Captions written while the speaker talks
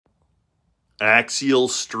Axial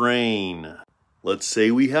strain. Let's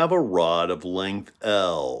say we have a rod of length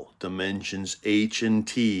L, dimensions H and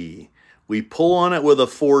T. We pull on it with a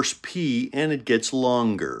force P and it gets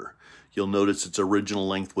longer. You'll notice its original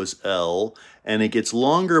length was L and it gets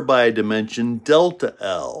longer by a dimension delta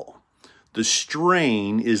L. The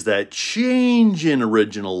strain is that change in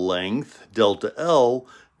original length, delta L,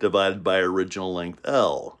 divided by original length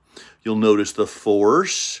L. You'll notice the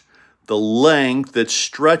force, the length that's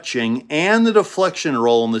stretching, and the deflection are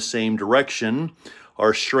all in the same direction.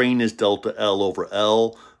 Our strain is delta L over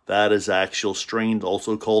L. That is axial strain,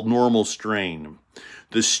 also called normal strain.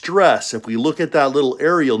 The stress, if we look at that little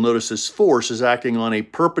area, you'll notice this force is acting on a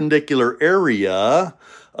perpendicular area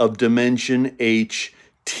of dimension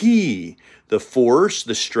HT. The force,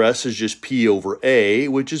 the stress is just P over A,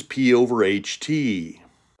 which is P over HT.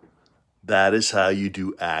 That is how you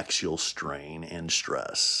do axial strain and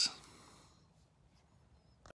stress.